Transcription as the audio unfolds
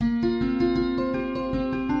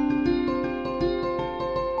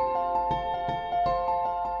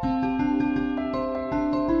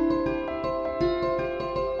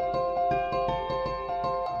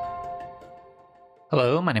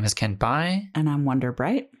Hello, my name is Ken Bai, And I'm Wonder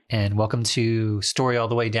Bright. and welcome to Story All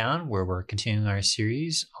the Way Down, where we're continuing our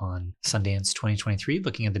series on Sundance 2023,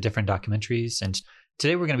 looking at the different documentaries. And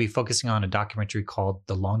today we're going to be focusing on a documentary called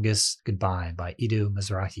The Longest Goodbye by Ido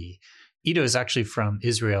Mizrahi. Ido is actually from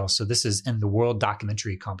Israel, so this is in the World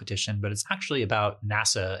Documentary Competition, but it's actually about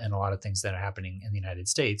NASA and a lot of things that are happening in the United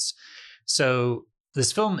States. So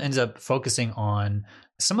this film ends up focusing on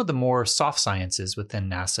some of the more soft sciences within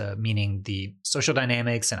NASA, meaning the social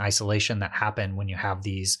dynamics and isolation that happen when you have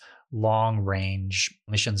these long range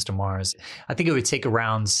missions to Mars. I think it would take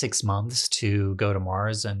around 6 months to go to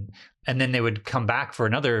Mars, and then they would come back for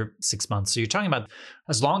another 6 months. So you're talking about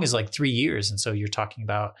as long as like 3 years. And so you're talking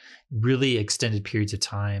about really extended periods of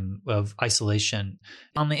time of isolation.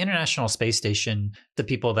 On the International Space Station, the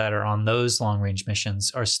people that are on those long range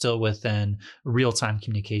missions are still within real-time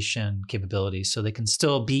communication capabilities. So they can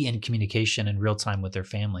still be in communication in real time with their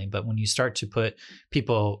family. But when you start to put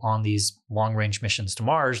people on these long range missions to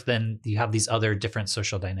Mars, then you have these other different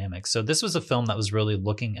social dynamics. So this was a film that was really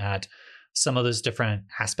looking at some of those different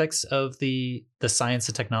aspects of the science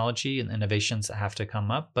and technology and innovations that have to come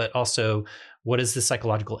up, but also what is the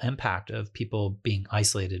psychological impact of people being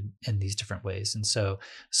isolated in these different ways. And so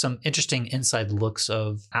some interesting inside looks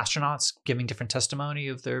of astronauts giving different testimony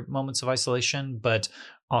of their moments of isolation, but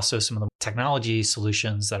also some of the technology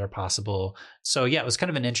solutions that are possible. So yeah, it was kind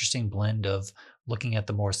of an interesting blend of looking at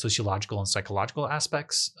the more sociological and psychological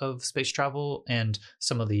aspects of space travel and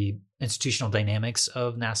some of the institutional dynamics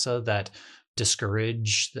of NASA that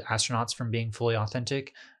discourage the astronauts from being fully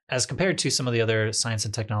authentic, as compared to some of the other science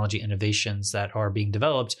and technology innovations that are being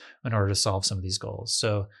developed in order to solve some of these goals.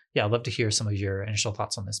 So yeah, I'd love to hear some of your initial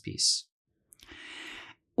thoughts on this piece.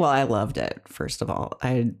 Well, I loved it, first of all.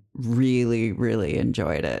 I really, really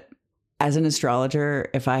enjoyed it. As an astrologer,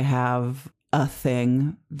 if I have a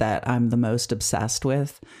thing that I'm the most obsessed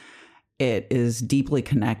with, it is deeply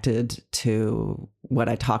connected to what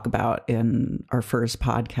I talk about in our first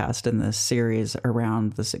podcast in this series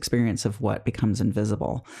around this experience of what becomes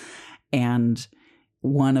invisible. And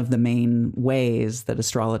one of the main ways that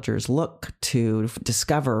astrologers look to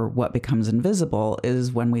discover what becomes invisible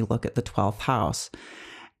is when we look at the 12th house.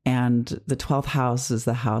 And the 12th house is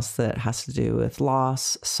the house that has to do with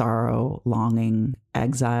loss, sorrow, longing,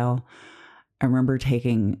 exile. I remember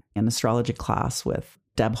taking an astrology class with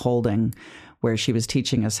Deb Holding, where she was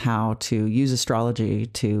teaching us how to use astrology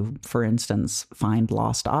to, for instance, find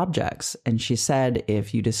lost objects. And she said,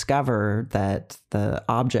 if you discover that the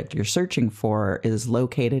object you're searching for is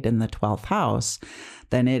located in the 12th house,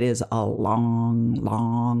 then it is a long,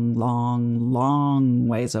 long, long, long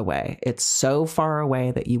ways away. It's so far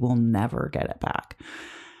away that you will never get it back.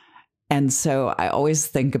 And so I always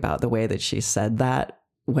think about the way that she said that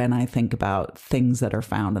when I think about things that are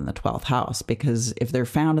found in the 12th house, because if they're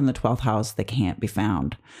found in the 12th house, they can't be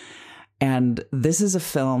found. And this is a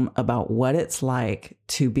film about what it's like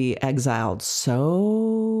to be exiled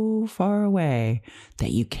so far away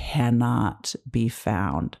that you cannot be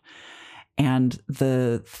found. And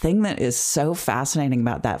the thing that is so fascinating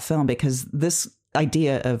about that film, because this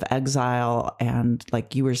idea of exile and,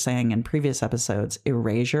 like you were saying in previous episodes,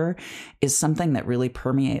 erasure is something that really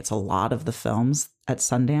permeates a lot of the films at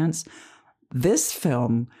Sundance. This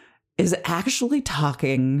film is actually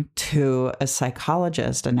talking to a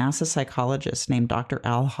psychologist, a NASA psychologist named Dr.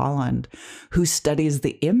 Al Holland, who studies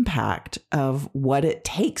the impact of what it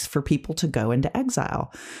takes for people to go into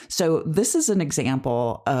exile. So this is an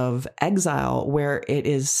example of exile where it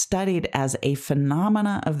is studied as a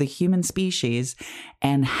phenomena of the human species,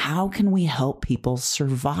 and how can we help people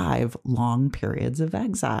survive long periods of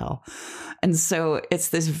exile? And so it's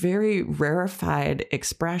this very rarefied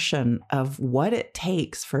expression of what it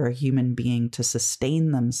takes for a human being to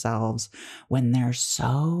sustain themselves when they're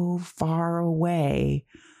so far away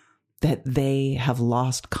that they have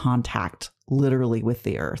lost contact literally with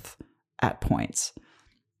the earth at points.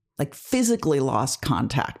 Like physically lost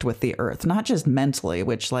contact with the earth, not just mentally,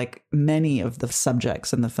 which like many of the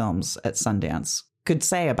subjects in the films at Sundance could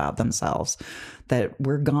say about themselves, that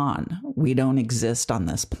we're gone. We don't exist on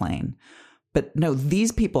this plane. But no,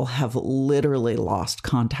 these people have literally lost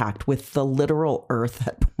contact with the literal earth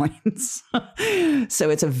at points. So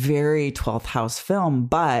it's a very 12th house film,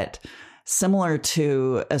 but similar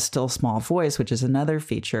to A Still Small Voice, which is another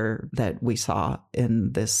feature that we saw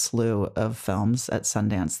in this slew of films at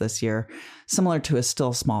Sundance this year, similar to A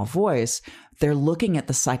Still Small Voice, they're looking at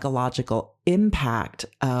the psychological impact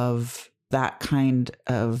of that kind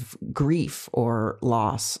of grief or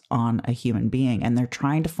loss on a human being. And they're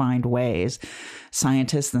trying to find ways,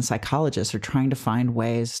 scientists and psychologists are trying to find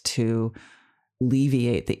ways to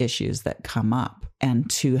alleviate the issues that come up and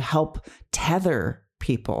to help tether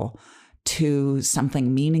people to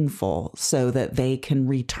something meaningful so that they can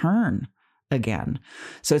return again.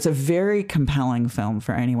 So it's a very compelling film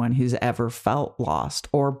for anyone who's ever felt lost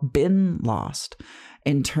or been lost,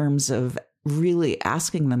 in terms of really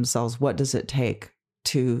asking themselves, what does it take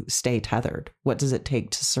to stay tethered? What does it take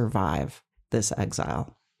to survive this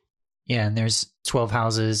exile? Yeah, and there's 12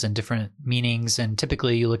 houses and different meanings. And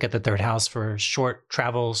typically you look at the third house for short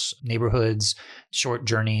travels, neighborhoods, short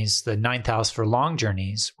journeys, the ninth house for long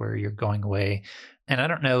journeys where you're going away. And I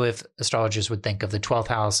don't know if astrologers would think of the 12th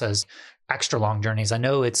house as extra long journeys. I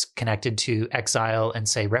know it's connected to exile and,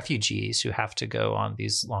 say, refugees who have to go on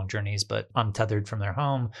these long journeys, but untethered from their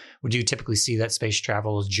home. Would you typically see that space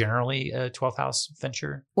travel is generally a 12th house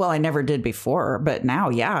venture? Well, I never did before, but now,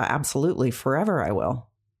 yeah, absolutely. Forever I will.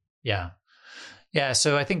 Yeah. Yeah.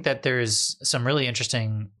 So I think that there's some really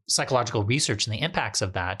interesting psychological research and the impacts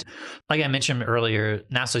of that. Like I mentioned earlier,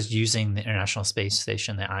 NASA's using the International Space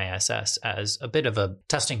Station, the ISS, as a bit of a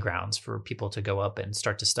testing grounds for people to go up and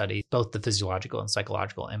start to study both the physiological and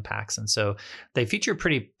psychological impacts. And so they feature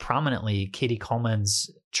pretty prominently Katie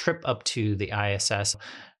Coleman's trip up to the ISS.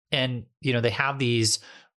 And, you know, they have these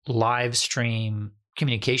live stream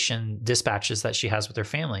communication dispatches that she has with her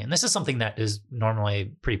family. And this is something that is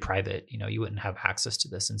normally pretty private. You know, you wouldn't have access to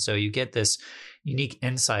this. And so you get this unique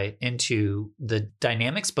insight into the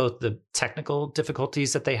dynamics, both the technical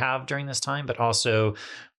difficulties that they have during this time, but also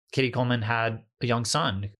Katie Coleman had a young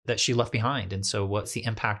son that she left behind. And so what's the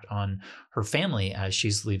impact on her family as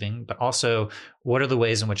she's leaving, but also what are the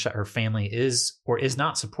ways in which her family is or is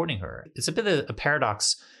not supporting her? It's a bit of a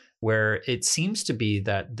paradox where it seems to be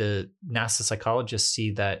that the NASA psychologists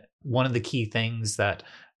see that one of the key things that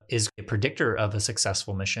is a predictor of a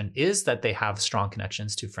successful mission is that they have strong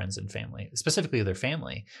connections to friends and family, specifically their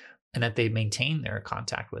family, and that they maintain their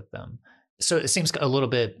contact with them. So it seems a little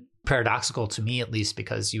bit paradoxical to me, at least,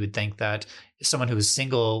 because you would think that someone who is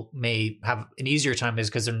single may have an easier time is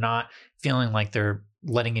because they're not feeling like they're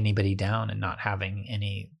letting anybody down and not having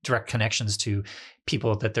any direct connections to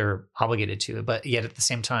people that they're obligated to. But yet at the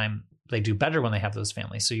same time, they do better when they have those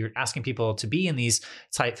families. So you're asking people to be in these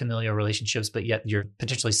tight familial relationships, but yet you're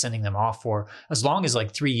potentially sending them off for as long as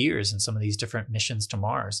like 3 years in some of these different missions to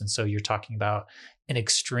Mars. And so you're talking about an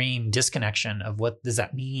extreme disconnection of what does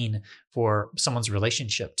that mean for someone's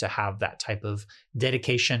relationship to have that type of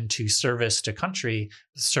dedication to service to country,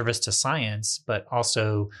 service to science, but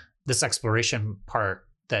also this exploration part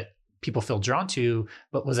that people feel drawn to,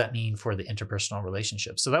 but what does that mean for the interpersonal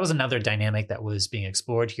relationship? So that was another dynamic that was being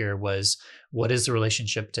explored here, was what is the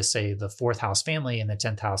relationship to, say, the 4th house family and the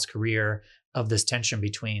 10th house career, of this tension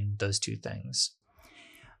between those two things?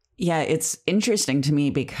 Yeah, it's interesting to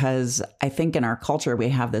me because I think in our culture, we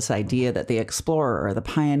have this idea that the explorer or the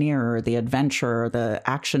pioneer or the adventurer, the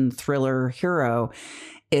action thriller hero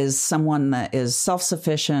is someone that is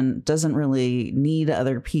self-sufficient, doesn't really need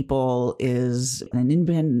other people, is an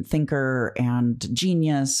independent thinker and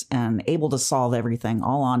genius and able to solve everything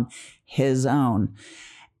all on his own.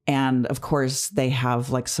 And of course, they have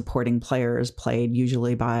like supporting players played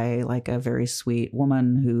usually by like a very sweet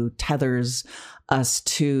woman who tethers us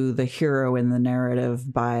to the hero in the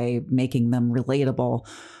narrative by making them relatable.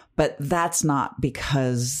 But that's not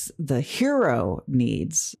because the hero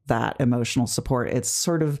needs that emotional support. It's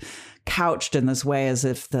sort of couched in this way as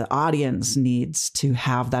if the audience needs to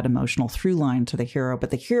have that emotional through line to the hero,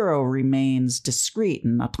 but the hero remains discreet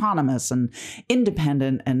and autonomous and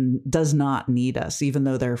independent and does not need us, even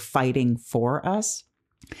though they're fighting for us.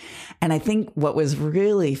 And I think what was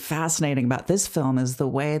really fascinating about this film is the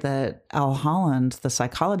way that Al Holland, the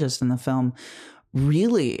psychologist in the film,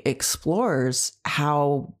 really explores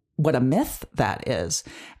what a myth that is.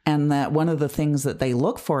 And that one of the things that they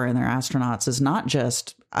look for in their astronauts is not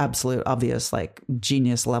just absolute obvious, like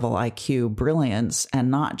genius level IQ brilliance,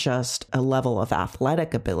 and not just a level of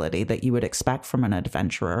athletic ability that you would expect from an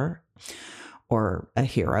adventurer or a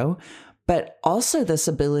hero, but also this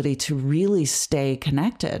ability to really stay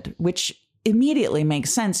connected, which immediately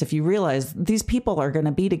makes sense if you realize these people are going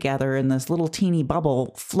to be together in this little teeny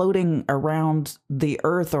bubble floating around the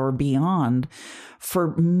Earth or beyond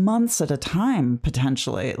for months at a time,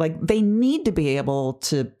 potentially. Like, they need to be able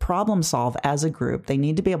to problem solve as a group. They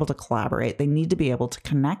need to be able to collaborate. They need to be able to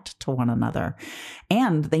connect to one another.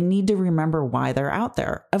 And they need to remember why they're out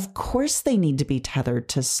there. Of course, they need to be tethered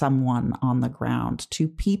to someone on the ground, to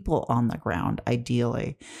people on the ground,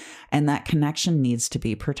 ideally. And that connection needs to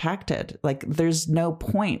be protected. Like, there's no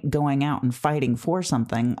point going out and fighting for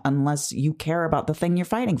something unless you care about the thing you're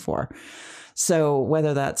fighting for. So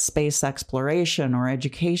whether that's space exploration or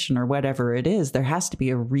education or whatever it is, there has to be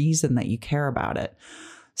a reason that you care about it.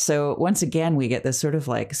 So once again, we get this sort of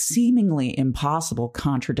like seemingly impossible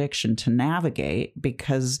contradiction to navigate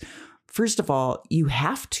because, first of all, you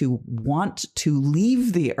have to want to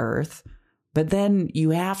leave the Earth, but then you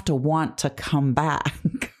have to want to come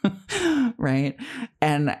back, right?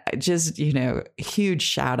 And just, huge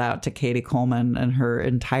shout out to Katie Coleman and her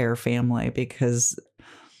entire family, because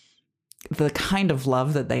the kind of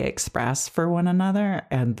love that they express for one another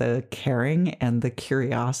and the caring and the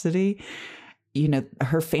curiosity,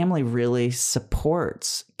 her family really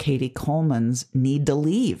supports Katie Coleman's need to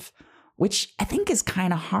leave, which I think is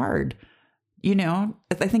kind of hard.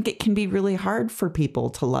 I think it can be really hard for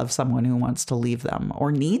people to love someone who wants to leave them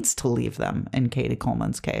or needs to leave them, in Katie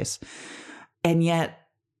Coleman's case. And yet,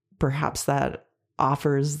 perhaps that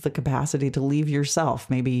offers the capacity to leave yourself.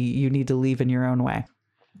 Maybe you need to leave in your own way.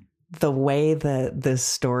 The way that this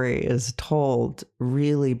story is told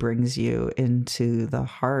really brings you into the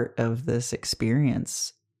heart of this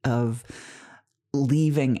experience of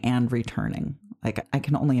leaving and returning. Like, I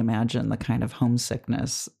can only imagine the kind of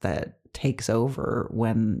homesickness that takes over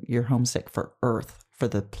when you're homesick for Earth, for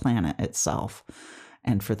the planet itself,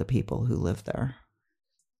 and for the people who live there.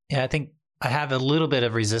 Yeah, I think I have a little bit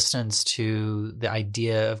of resistance to the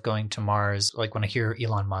idea of going to Mars. Like when I hear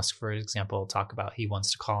Elon Musk, for example, talk about he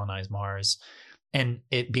wants to colonize Mars, and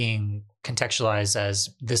it being contextualized as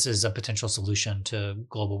this is a potential solution to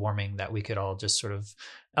global warming, that we could all just sort of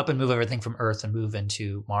up and move everything from Earth and move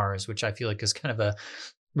into Mars, which I feel like is kind of a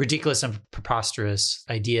ridiculous and preposterous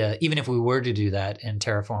idea. Even if we were to do that and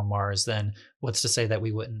terraform Mars, then what's to say that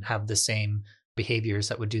we wouldn't have the same behaviors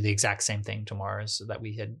that would do the exact same thing to Mars that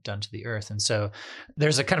we had done to the Earth? And so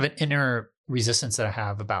there's a kind of an inner resistance that I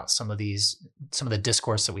have about some of the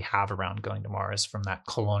discourse that we have around going to Mars from that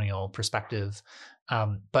colonial perspective.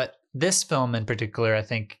 But this film in particular, I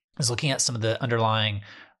think, is looking at some of the underlying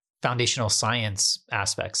foundational science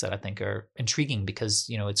aspects that I think are intriguing, because,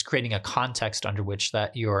 it's creating a context under which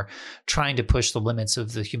that you're trying to push the limits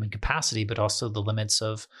of the human capacity, but also the limits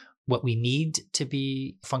of what we need to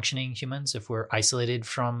be functioning humans if we're isolated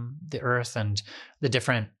from the Earth, and the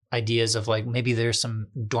different ideas of like, maybe there's some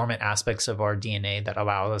dormant aspects of our DNA that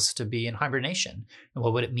allow us to be in hibernation. And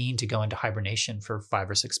what would it mean to go into hibernation for 5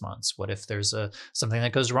 or 6 months? What if there's something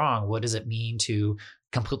that goes wrong? What does it mean to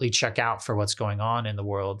completely check out for what's going on in the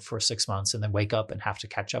world for 6 months and then wake up and have to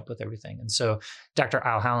catch up with everything? And so Dr.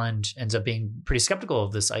 Al Howland ends up being pretty skeptical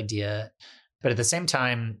of this idea. But at the same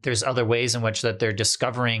time, there's other ways in which that they're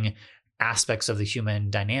discovering aspects of the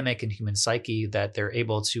human dynamic and human psyche that they're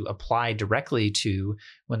able to apply directly to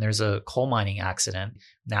when there's a coal mining accident.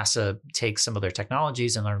 NASA takes some of their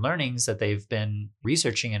technologies and their learnings that they've been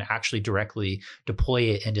researching and actually directly deploy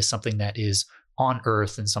it into something that is on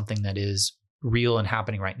Earth and something that is real and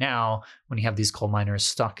happening right now. When you have these coal miners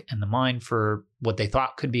stuck in the mine for what they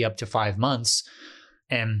thought could be up to 5 months,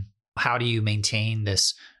 and how do you maintain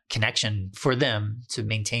this connection for them to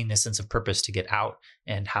maintain this sense of purpose to get out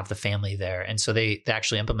and have the family there? And so they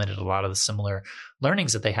actually implemented a lot of the similar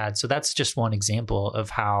learnings that they had. So that's just one example of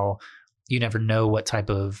how you never know what type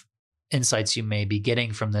of insights you may be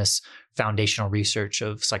getting from this foundational research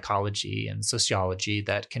of psychology and sociology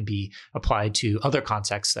that can be applied to other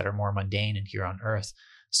contexts that are more mundane and here on Earth.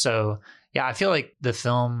 So yeah, I feel like the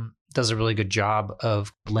film does a really good job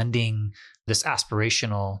of blending this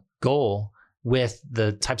aspirational goal with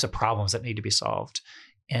the types of problems that need to be solved.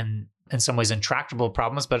 And in some ways intractable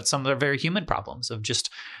problems, but some are very human problems of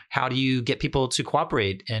just how do you get people to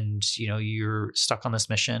cooperate? And, you're stuck on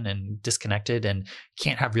this mission and disconnected and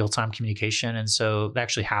can't have real-time communication. And so they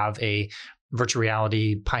actually have a virtual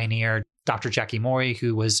reality pioneer, Dr. Jackie Morey,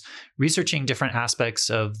 who was researching different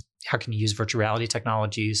aspects of how can you use virtual reality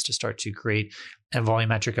technologies to start to create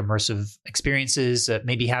volumetric immersive experiences that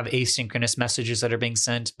maybe have asynchronous messages that are being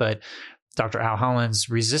sent. But Dr. Al Howland's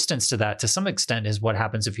resistance to that, to some extent, is what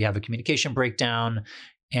happens if you have a communication breakdown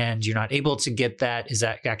and you're not able to get that. Is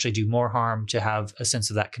that actually do more harm to have a sense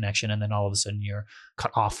of that connection, and then all of a sudden you're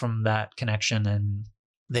cut off from that connection? And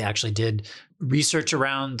they actually did research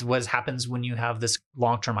around what happens when you have this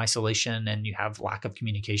long-term isolation and you have lack of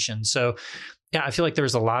communication. So yeah, I feel like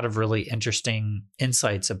there's a lot of really interesting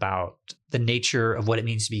insights about the nature of what it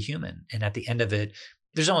means to be human. And at the end of it,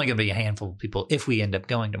 there's only going to be a handful of people, if we end up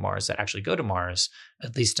going to Mars, that actually go to Mars,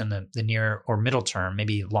 at least in the near or middle term.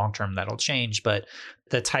 Maybe long term that'll change. But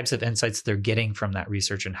the types of insights they're getting from that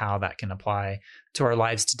research and how that can apply to our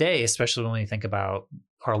lives today, especially when we think about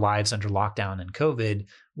our lives under lockdown and COVID,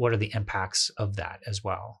 what are the impacts of that as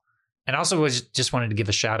well? And also just wanted to give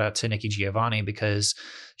a shout out to Nikki Giovanni, because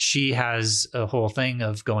she has a whole thing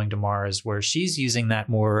of going to Mars where she's using that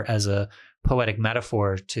more as a poetic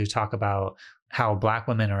metaphor to talk about how Black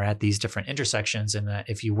women are at these different intersections, and that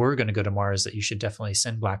if you were going to go to Mars, that you should definitely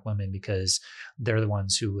send Black women because they're the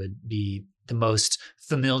ones who would be the most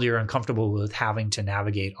familiar and comfortable with having to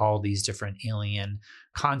navigate all these different alien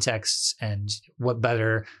contexts, and what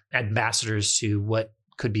better ambassadors to what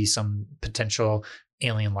could be some potential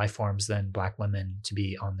alien life forms than Black women to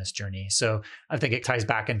be on this journey. So I think it ties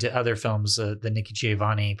back into other films, the Nikki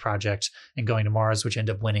Giovanni project and Going to Mars, which end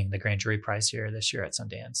up winning the Grand Jury Prize here this year at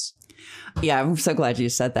Sundance. Yeah, I'm so glad you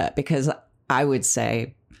said that, because I would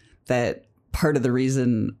say that part of the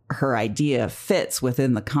reason her idea fits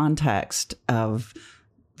within the context of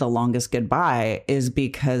The Longest Goodbye is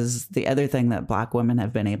because the other thing that Black women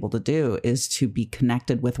have been able to do is to be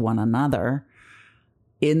connected with one another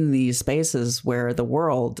in these spaces where the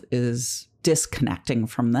world is disconnecting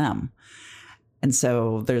from them. And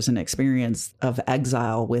so there's an experience of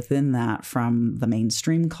exile within that from the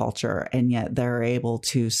mainstream culture, and yet they're able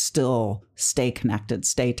to still stay connected,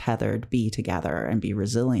 stay tethered, be together, and be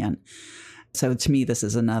resilient. So to me, this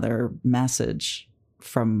is another message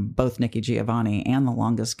from both Nikki Giovanni and The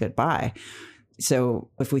Longest Goodbye.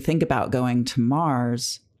 So if we think about going to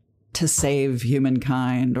Mars to save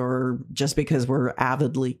humankind, or just because we're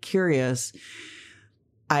avidly curious,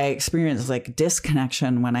 I experience like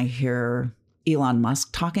disconnection when I hear Elon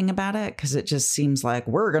Musk talking about it, because it just seems like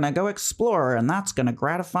we're going to go explore and that's going to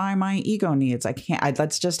gratify my ego needs.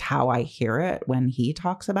 That's just how I hear it when he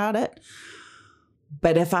talks about it.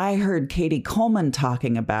 But if I heard Katie Coleman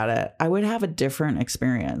talking about it, I would have a different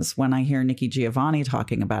experience. When I hear Nikki Giovanni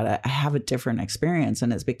talking about it, I have a different experience.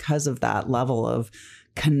 And it's because of that level of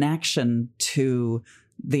connection to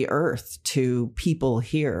the earth, to people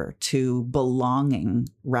here, to belonging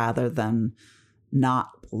rather than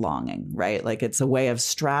not belonging, right? Like it's a way of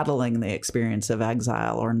straddling the experience of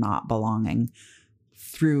exile or not belonging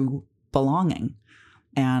through belonging.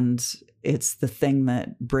 And it's the thing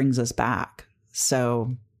that brings us back.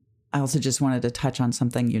 So I also just wanted to touch on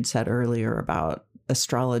something you'd said earlier about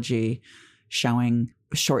astrology showing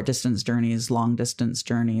short distance journeys, long distance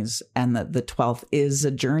journeys, and that the 12th is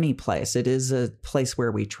a journey place. It is a place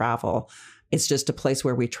where we travel. It's just a place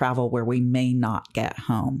where we travel where we may not get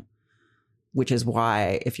home, which is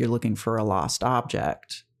why if you're looking for a lost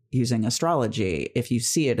object using astrology, if you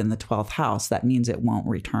see it in the 12th house, that means it won't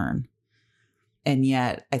return. And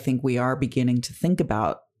yet I think we are beginning to think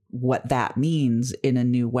about what that means in a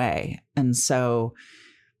new way. And so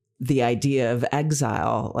the idea of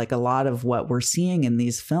exile, like a lot of what we're seeing in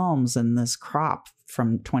these films and this crop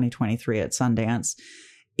from 2023 at Sundance,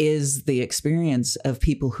 is the experience of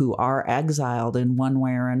people who are exiled in one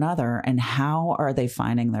way or another. And how are they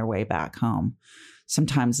finding their way back home?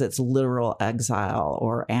 Sometimes it's literal exile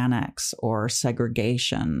or annex or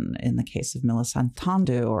segregation in the case of Millicent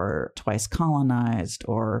Tandu, or Twice Colonized,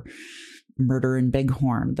 or Murder in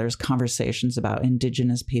Bighorn. There's conversations about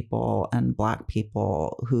Indigenous people and Black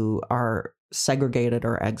people who are segregated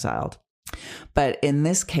or exiled. But in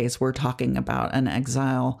this case, we're talking about an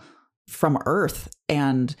exile from Earth.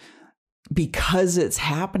 And because it's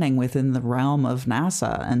happening within the realm of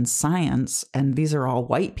NASA and science, and these are all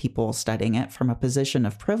white people studying it from a position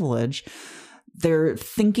of privilege, they're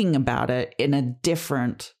thinking about it in a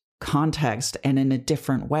different context and in a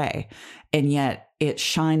different way. And yet it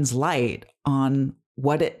shines light on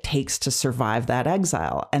what it takes to survive that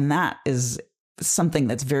exile. And that is something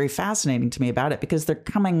that's very fascinating to me about it, because they're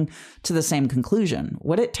coming to the same conclusion.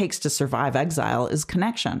 What it takes to survive exile is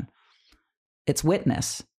connection. It's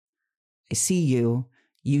witness. I see you,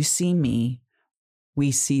 you see me,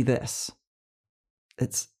 we see this.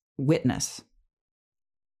 It's witness.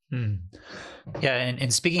 Yeah,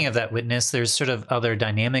 and speaking of that witness, there's sort of other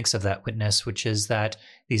dynamics of that witness, which is that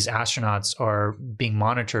these astronauts are being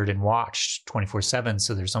monitored and watched 24/7.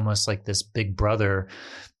 So there's almost like this big brother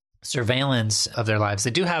surveillance of their lives.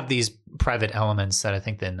 They do have these private elements that I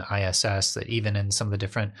think in ISS, that even in some of the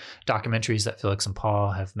different documentaries that Felix and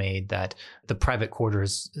Paul have made, that the private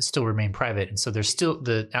quarters still remain private. And so there's still,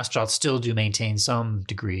 the astronauts still do maintain some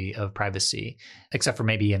degree of privacy, except for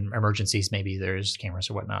maybe in emergencies, maybe there's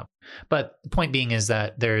cameras or whatnot. But the point being is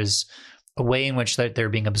that there's a way in which that they're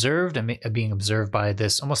being observed, and being observed by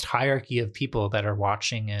this almost hierarchy of people that are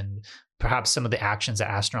watching, and perhaps some of the actions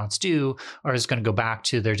that astronauts do are just going to go back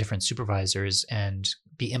to their different supervisors and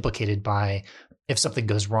be implicated by, if something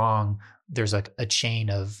goes wrong, there's like a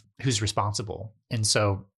chain of who's responsible. And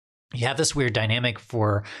so you have this weird dynamic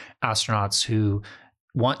for astronauts who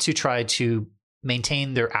want to try to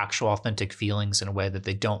maintain their actual authentic feelings in a way that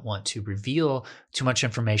they don't want to reveal too much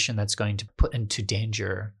information that's going to put into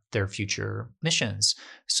danger their future missions.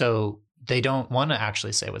 So they don't want to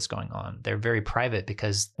actually say what's going on. They're very private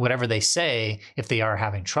because whatever they say, if they are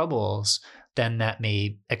having troubles, then that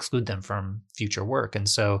may exclude them from future work. And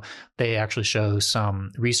so they actually show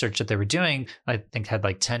some research that they were doing, I think had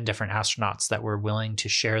like 10 different astronauts that were willing to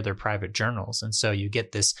share their private journals. And so you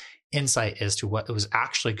get this insight as to what was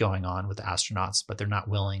actually going on with the astronauts, but they're not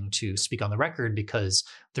willing to speak on the record because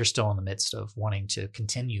they're still in the midst of wanting to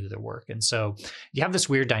continue their work. And so you have this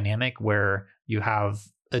weird dynamic where you have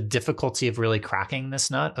a difficulty of really cracking this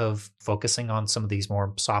nut of focusing on some of these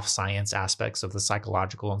more soft science aspects of the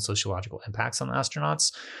psychological and sociological impacts on the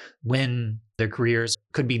astronauts when their careers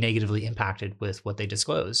could be negatively impacted with what they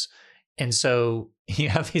disclose. And so you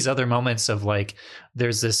have these other moments of like,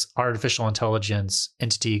 there's this artificial intelligence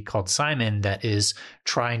entity called Simon that is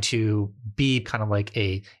trying to be kind of like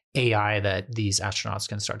a AI that these astronauts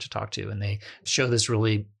can start to talk to. And they show this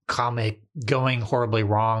really comic going horribly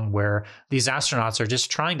wrong where these astronauts are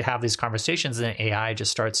just trying to have these conversations and AI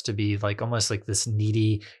just starts to be like almost like this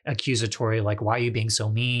needy, accusatory, like, why are you being so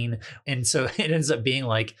mean? And so it ends up being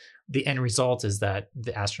like the end result is that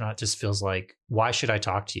the astronaut just feels like, why should I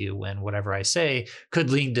talk to you when whatever I say could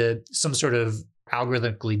lead to some sort of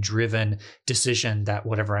algorithmically driven decision that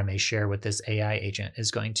whatever I may share with this AI agent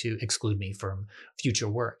is going to exclude me from future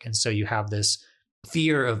work. And so you have this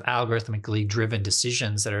fear of algorithmically driven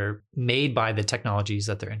decisions that are made by the technologies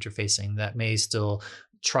that they're interfacing that may still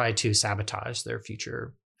try to sabotage their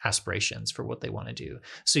future aspirations for what they want to do.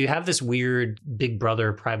 So you have this weird big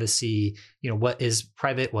brother privacy, what is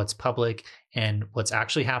private, what's public, and what's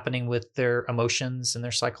actually happening with their emotions and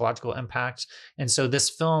their psychological impact. And so this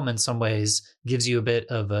film in some ways gives you a bit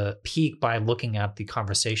of a peek by looking at the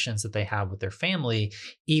conversations that they have with their family.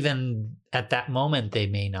 Even at that moment, they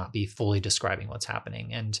may not be fully describing what's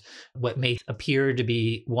happening. And what may appear to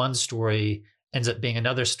be one story ends up being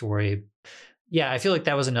another story. Yeah, I feel like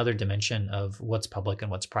that was another dimension of what's public and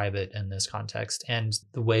what's private in this context, and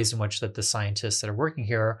the ways in which that the scientists that are working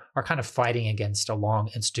here are kind of fighting against a long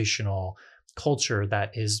institutional culture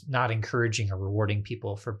that is not encouraging or rewarding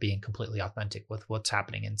people for being completely authentic with what's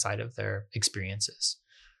happening inside of their experiences.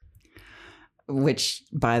 Which,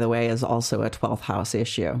 by the way, is also a 12th house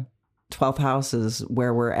issue. 12th house is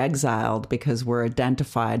where we're exiled because we're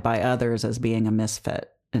identified by others as being a misfit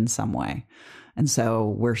in some way. And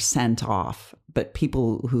so we're sent off. But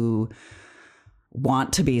people who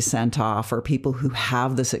want to be sent off or people who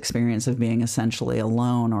have this experience of being essentially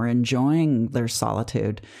alone or enjoying their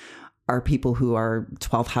solitude are people who are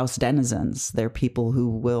 12th house denizens. They're people who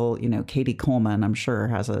will, Katie Coleman, I'm sure,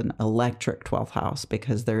 has an electric 12th house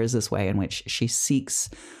because there is this way in which she seeks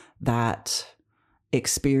that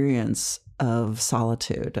experience of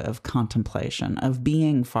solitude, of contemplation, of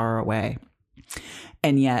being far away.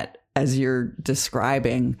 And yet, as you're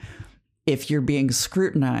describing, if you're being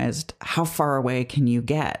scrutinized, how far away can you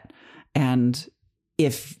get? And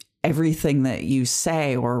if everything that you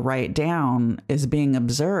say or write down is being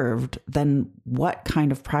observed, then what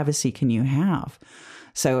kind of privacy can you have?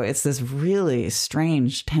 So it's this really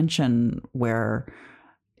strange tension where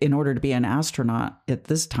in order to be an astronaut at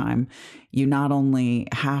this time, you not only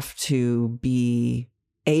have to be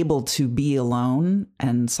able to be alone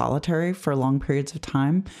and solitary for long periods of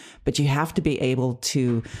time, but you have to be able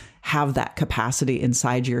to have that capacity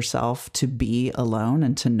inside yourself to be alone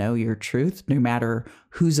and to know your truth, no matter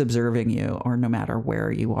who's observing you or no matter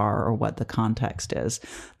where you are or what the context is.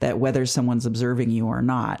 That whether someone's observing you or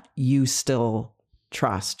not, you still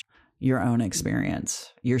trust your own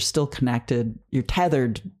experience. You're still connected. You're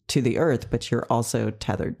tethered to the earth, but you're also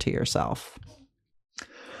tethered to yourself.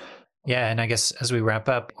 Yeah, and I guess as we wrap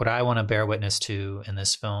up, what I want to bear witness to in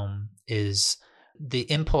this film is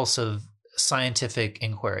the impulse of scientific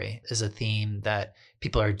inquiry is a theme that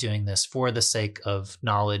people are doing this for the sake of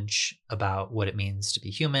knowledge about what it means to be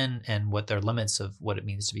human and what their limits of what it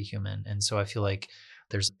means to be human. And so I feel like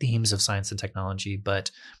there's themes of science and technology, but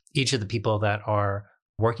each of the people that are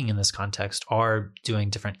working in this context are doing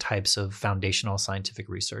different types of foundational scientific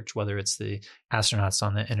research, whether it's the astronauts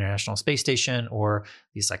on the International Space Station or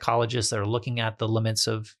the psychologists that are looking at the limits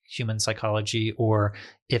of human psychology, or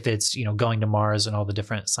if it's, going to Mars and all the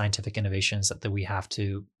different scientific innovations that we have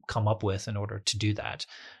to come up with in order to do that.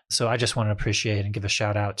 So I just want to appreciate and give a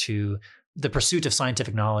shout out to the pursuit of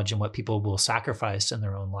scientific knowledge and what people will sacrifice in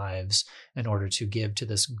their own lives in order to give to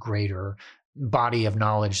this greater body of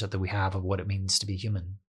knowledge that we have of what it means to be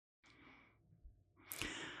human.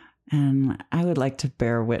 And I would like to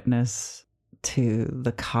bear witness to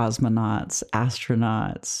the cosmonauts,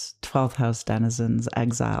 astronauts, 12th house denizens,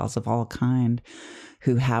 exiles of all kind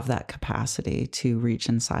who have that capacity to reach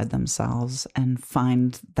inside themselves and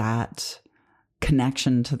find that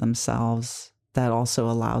connection to themselves that also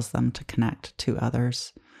allows them to connect to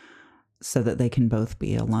others so that they can both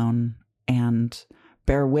be alone and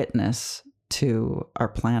bear witness to our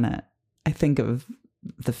planet. I think of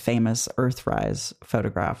the famous Earthrise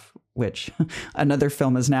photograph, which another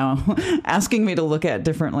film is now asking me to look at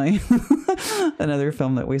differently. Another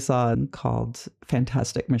film that we saw called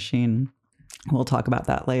Fantastic Machine. We'll talk about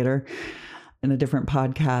that later in a different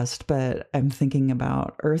podcast, but I'm thinking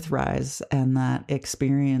about Earthrise and that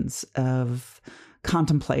experience of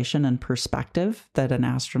contemplation and perspective that an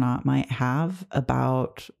astronaut might have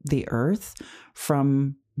about the Earth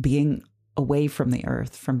from being away from the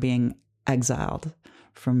Earth, from being exiled,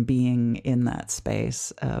 from being in that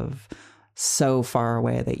space of so far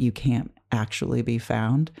away that you can't actually be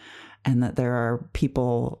found, and that there are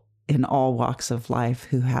people in all walks of life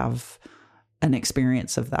who have an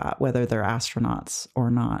experience of that, whether they're astronauts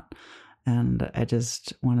or not. And I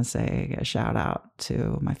just want to say a shout out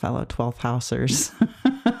to my fellow 12th Housers.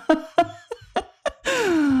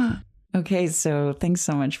 Okay, so thanks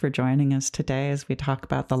so much for joining us today as we talk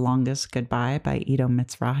about The Longest Goodbye by Ido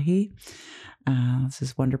Mizrahi. This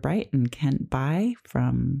is Wonder Bright and Kent Bai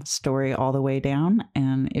from Story All the Way Down.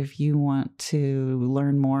 And if you want to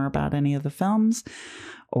learn more about any of the films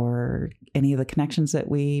or any of the connections that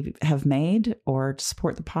we have made or to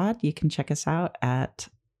support the pod, you can check us out at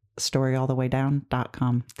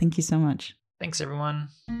storyallthewaydown.com. Thank you so much. Thanks, everyone.